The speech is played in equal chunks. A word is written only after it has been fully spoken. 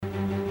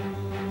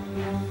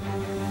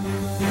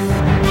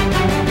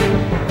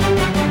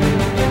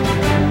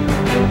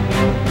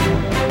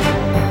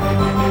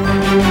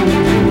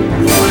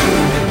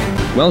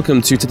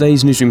Welcome to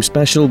today's Newsroom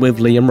Special with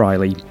Liam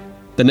Riley.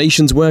 The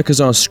nation's workers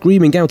are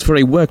screaming out for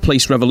a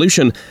workplace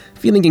revolution,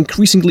 feeling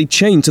increasingly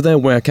chained to their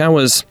work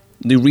hours.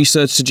 New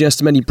research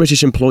suggests many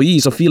British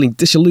employees are feeling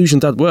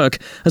disillusioned at work,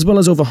 as well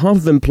as over half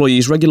of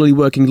employees regularly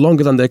working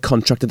longer than their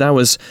contracted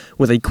hours,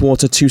 with a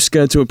quarter too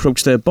scared to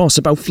approach their boss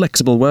about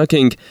flexible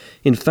working.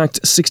 In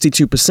fact,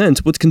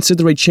 62% would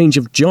consider a change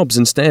of jobs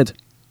instead.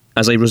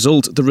 As a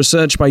result, the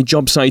research by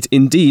job site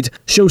Indeed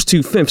shows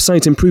 2/5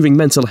 cite improving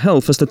mental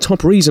health as the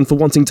top reason for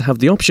wanting to have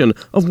the option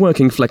of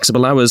working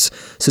flexible hours,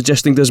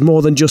 suggesting there's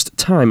more than just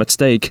time at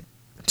stake.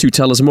 To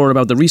tell us more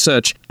about the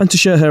research and to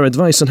share her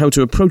advice on how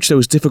to approach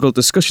those difficult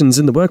discussions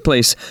in the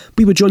workplace,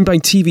 we were joined by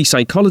TV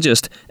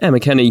psychologist Emma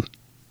Kenny.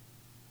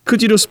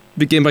 Could you just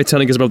begin by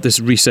telling us about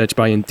this research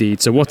by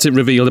Indeed? So what's it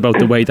revealed about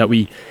the way that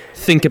we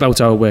think about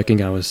our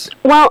working hours?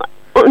 Well,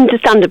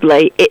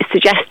 understandably, it's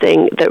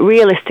suggesting that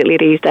realistically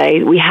these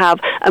days we have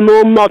a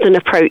more modern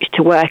approach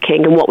to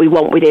working and what we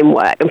want within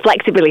work, and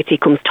flexibility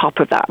comes top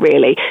of that,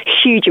 really.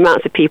 Huge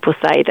amounts of people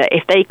say that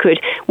if they could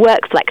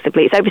work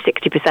flexibly, it's over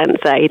 60%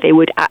 say they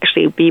would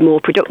actually be more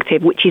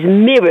productive, which is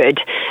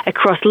mirrored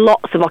across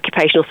lots of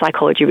occupational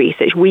psychology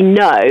research. We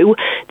know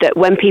that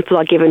when people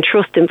are given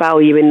trust and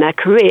value in their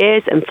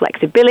careers and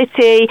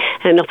flexibility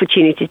and an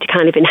opportunity to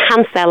kind of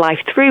enhance their life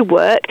through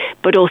work,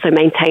 but also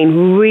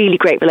maintain really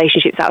great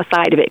relationships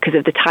outside of it because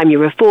of the time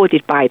you're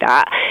afforded by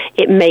that,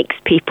 it makes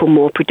people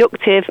more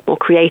productive, more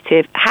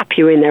creative,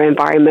 happier in their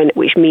environment,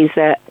 which means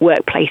their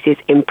workplaces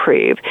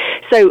improve.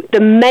 So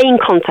the main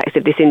context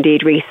of this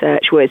Indeed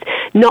research was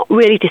not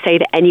really to say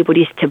that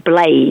anybody's to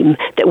blame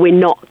that we're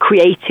not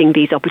creating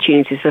these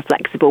opportunities for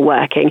flexible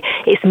working.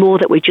 It's more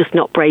that we're just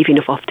not brave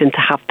enough often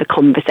to have the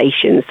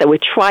conversations. So we're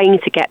trying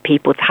to get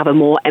people to have a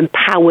more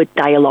empowered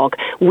dialogue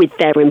with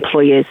their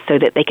employers so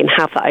that they can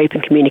have that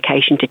open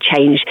communication to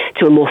change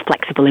to a more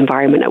flexible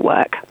environment at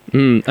work.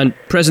 And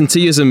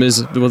presenteeism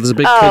is, well, there's a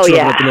big culture of it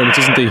at the moment,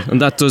 isn't there?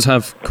 And that does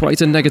have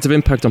quite a negative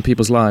impact on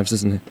people's lives,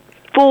 doesn't it?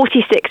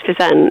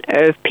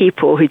 46% of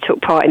people who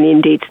took part in the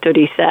Indeed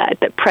study said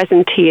that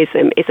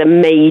presenteeism is a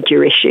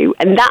major issue.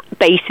 And that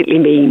basically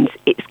means,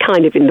 it's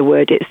kind of in the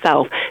word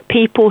itself,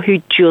 people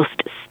who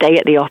just stay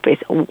at the office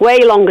way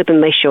longer than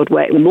they should,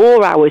 work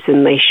more hours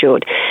than they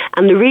should.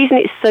 And the reason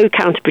it's so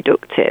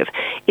counterproductive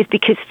is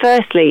because,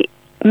 firstly,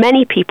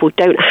 many people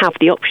don't have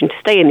the option to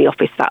stay in the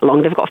office that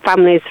long. They've got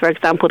families, for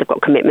example, they've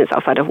got commitments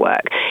outside of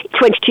work.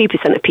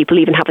 22% of people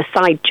even have a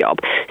side job.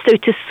 So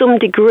to some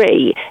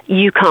degree,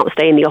 you can't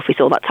stay in the office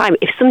all that time.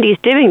 If somebody is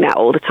doing that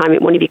all the time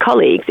with one of your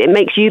colleagues, it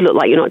makes you look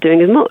like you're not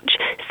doing as much.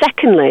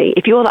 Secondly,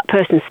 if you're that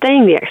person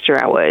staying the extra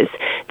hours,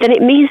 then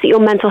it means that your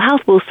mental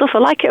health will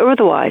suffer, like it or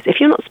otherwise. If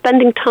you're not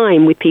spending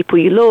time with people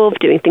you love,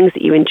 doing things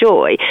that you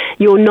enjoy,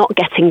 you're not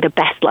getting the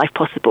best life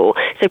possible.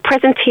 So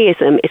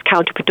presenteeism is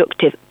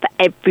counterproductive for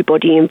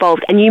everybody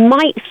involved. And you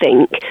might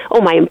think,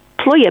 oh, my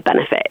employer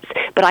benefits,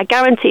 but I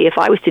guarantee if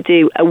I was to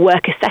do a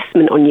work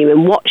assessment on you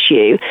and watch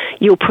you,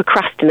 you'll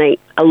procrastinate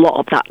a lot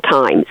of that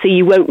time. So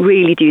you won't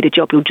really do the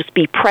job. You'll just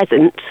be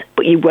present,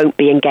 but you won't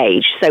be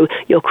engaged. So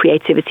your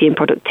creativity and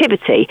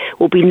productivity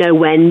will be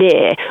nowhere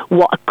near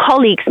what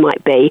colleagues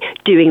might be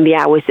doing the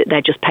hours that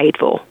they're just paid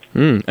for.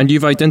 And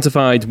you've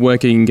identified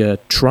working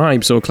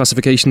tribes or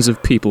classifications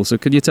of people. So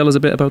could you tell us a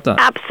bit about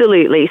that?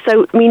 Absolutely.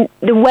 So, I mean,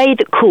 the way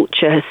that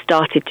culture has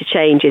started to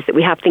change is that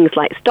we have things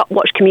like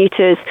stopwatch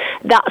commuters.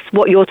 That's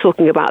what you're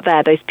talking about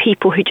there, those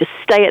people who just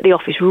stay at the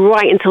office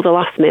right until the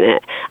last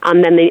minute,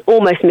 and then they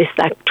almost miss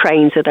their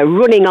train. So they're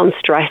running on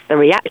stress, they're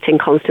reacting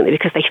constantly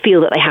because they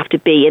feel that they have to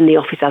be in the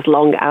office as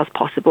long as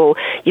possible.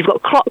 You've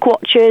got clock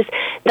watchers.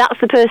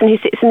 That's the person who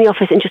sits in the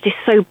office and just is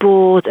so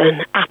bored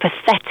and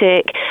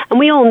apathetic. And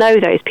we all know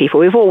those people.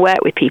 We've all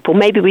worked with people.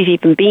 Maybe we've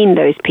even been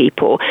those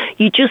people.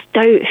 You just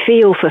don't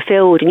feel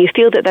fulfilled, and you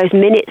feel that those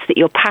minutes that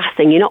you're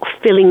passing, you're not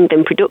filling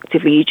them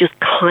productively. You're just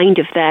kind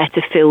of there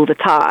to fill the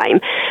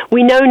time.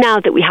 We know now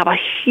that we have a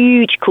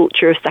huge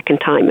culture of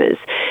second-timers.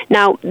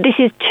 Now, this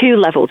is two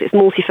levels. It's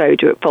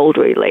multifold,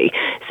 really.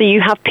 So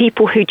you have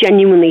people who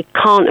genuinely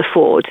can't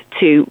afford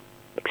to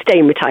stay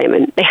in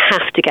retirement. They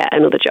have to get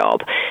another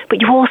job.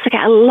 But you also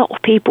get a lot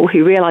of people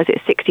who realise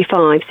at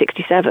 65,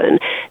 67,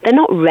 they're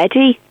not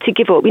ready to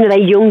give up. You know, they're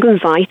young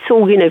and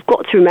vital. You know, you've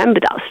got to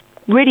remember that's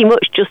really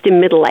much just in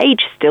middle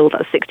age still,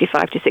 that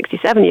 65 to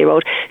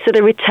 67-year-old. So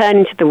they're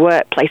returning to the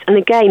workplace. And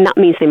again, that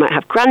means they might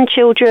have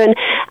grandchildren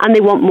and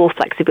they want more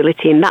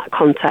flexibility in that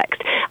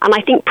context. And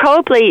I think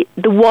probably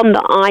the one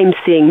that I'm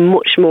seeing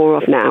much more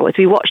of now, as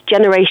we watch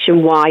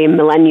Generation Y and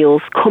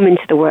millennials come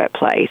into the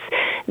workplace,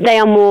 they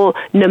are more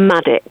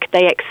nomadic.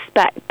 They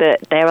expect that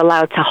they're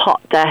allowed to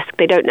hot desk.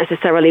 They don't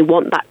necessarily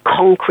want that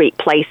concrete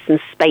place and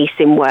space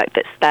in work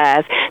that's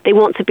theirs. They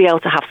want to be able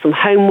to have some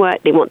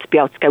homework. They want to be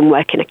able to go and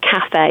work in a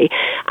cafe.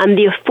 And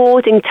the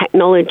affording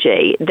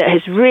technology that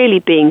has really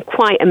been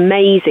quite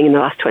amazing in the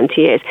last 20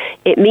 years,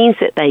 it means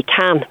that they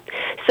can.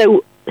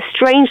 So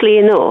strangely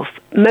enough,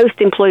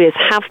 most employers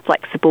have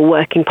flexible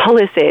working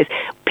policies.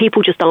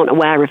 people just aren't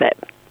aware of it.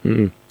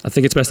 I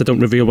think it's best I don't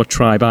reveal what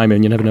tribe I'm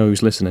in. You never know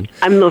who's listening.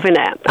 I'm loving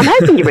it. I'm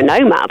hoping you're a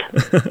nomad.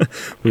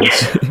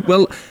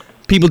 Well,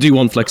 people do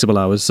want flexible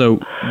hours, so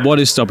what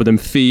is stopping them?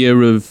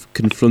 Fear of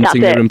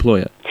confronting their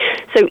employer?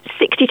 So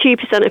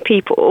 62% of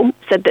people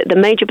said that the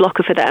major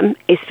blocker for them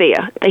is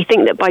fear. They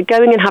think that by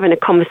going and having a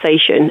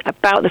conversation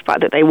about the fact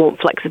that they want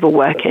flexible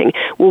working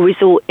will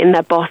result in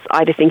their boss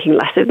either thinking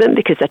less of them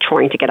because they're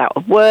trying to get out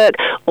of work,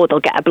 or they'll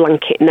get a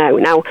blanket no.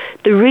 Now,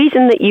 the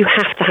reason that you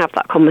have to have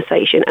that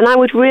conversation, and I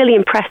would really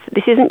impress that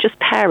this isn't just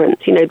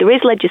parents. You know, there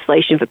is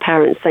legislation for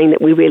parents saying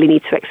that we really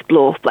need to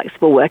explore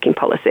flexible working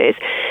policies,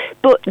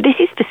 but this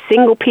is for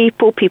single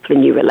people, people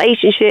in new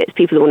relationships,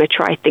 people who want to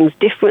try things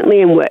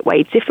differently and work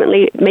way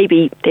differently.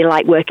 Maybe they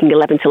like working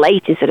 11 till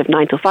 8 instead of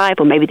 9 till 5,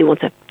 or maybe they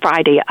want a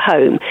Friday at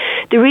home.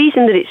 The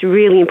reason that it's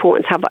really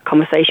important to have that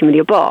conversation with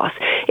your boss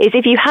is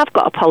if you have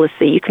got a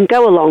policy, you can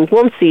go along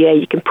once a year,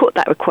 you can put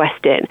that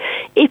request in.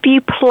 If you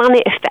plan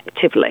it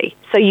effectively,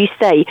 so you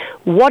say,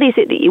 what is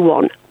it that you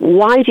want?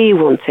 Why do you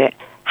want it?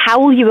 How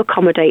will you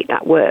accommodate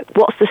that work?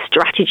 What's the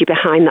strategy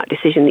behind that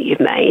decision that you've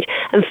made?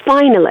 And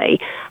finally,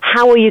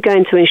 how are you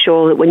going to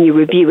ensure that when you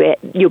review it,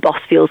 your boss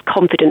feels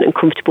confident and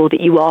comfortable that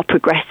you are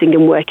progressing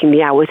and working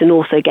the hours and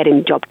also getting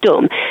the job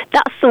done?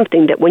 That's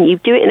something that when you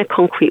do it in a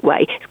concrete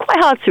way, it's quite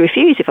hard to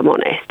refuse, if I'm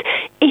honest.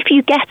 If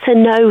you get a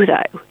no,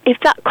 though, if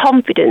that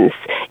confidence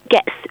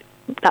gets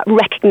that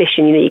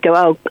recognition, you go,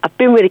 oh, I've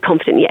been really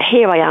confident, yet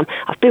here I am,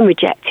 I've been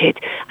rejected,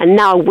 and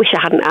now I wish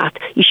I hadn't asked.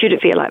 You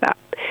shouldn't feel like that.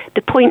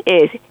 The point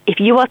is, if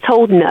you are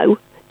told no,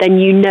 then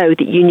you know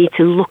that you need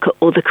to look at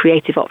other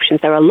creative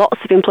options. There are lots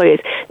of employers.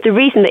 The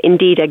reason that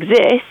Indeed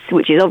exists,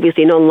 which is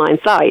obviously an online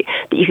site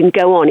that you can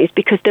go on, is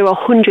because there are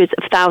hundreds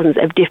of thousands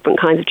of different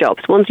kinds of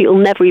jobs, ones you'll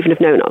never even have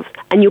known of.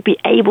 And you'll be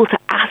able to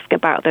ask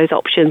about those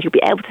options. You'll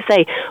be able to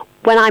say,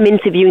 when I'm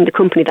interviewing the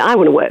company that I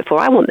want to work for,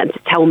 I want them to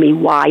tell me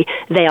why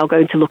they are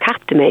going to look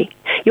after me.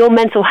 Your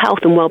mental health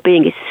and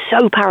well-being is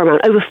so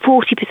paramount. Over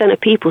 40% of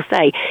people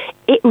say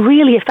it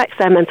really affects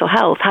their mental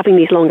health, having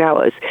these long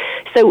hours.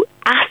 So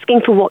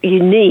asking for what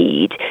you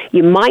need,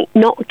 you might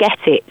not get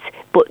it,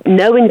 but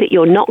knowing that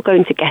you're not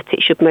going to get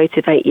it should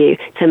motivate you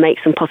to make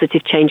some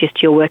positive changes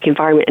to your work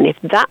environment. And if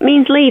that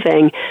means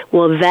leaving,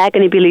 well, they're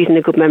going to be losing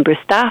a good member of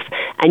staff,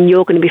 and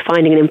you're going to be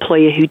finding an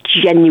employer who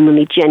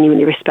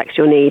genuinely respects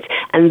your needs.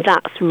 And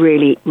that's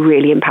really,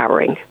 really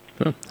empowering.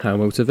 Oh, how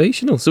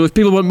motivational. So if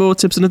people want more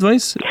tips and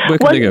advice, where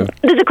can they go?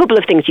 There's a couple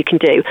of things you can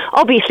do.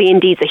 Obviously,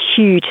 Indeed's a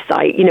huge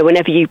site.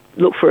 Whenever you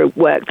look for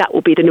work, that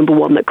will be the number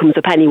one that comes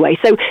up anyway.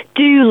 So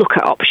do look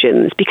at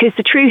options, because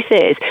the truth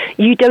is,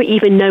 you don't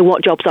even know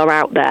what jobs are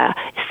out there.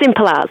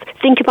 Simple as,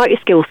 think about your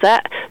skill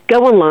set, go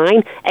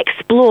online,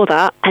 explore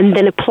that, and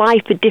then apply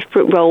for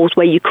different roles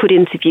where you could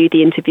interview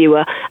the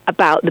interviewer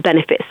about the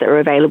benefits that are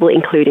available,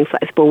 including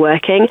flexible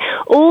working.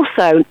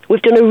 Also,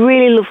 we've done a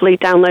really lovely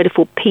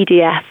downloadable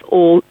PDF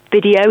or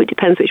video, it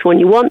depends which one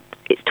you want.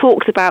 It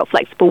talks about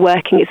flexible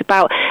working. It's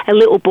about a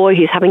little boy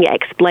who's having it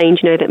explained,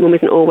 that mum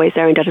isn't always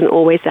there and dad isn't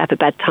always there for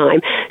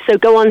bedtime. So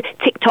go on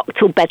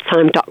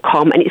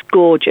tiktoktilbedtime.com, and it's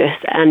gorgeous.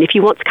 And if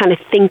you want to kind of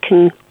think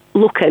and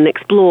look and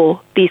explore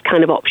these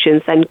kind of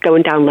options, then go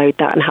and download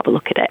that and have a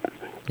look at it.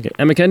 Okay.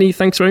 Emma Kenny,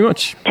 thanks very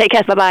much. Take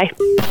care, bye-bye.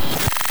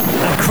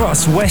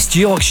 Across West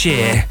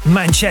Yorkshire,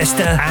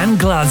 Manchester and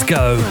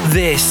Glasgow,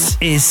 this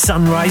is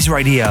Sunrise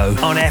Radio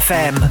on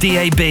FM,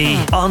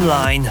 DAB,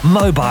 online,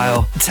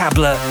 mobile,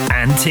 tablet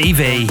and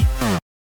TV.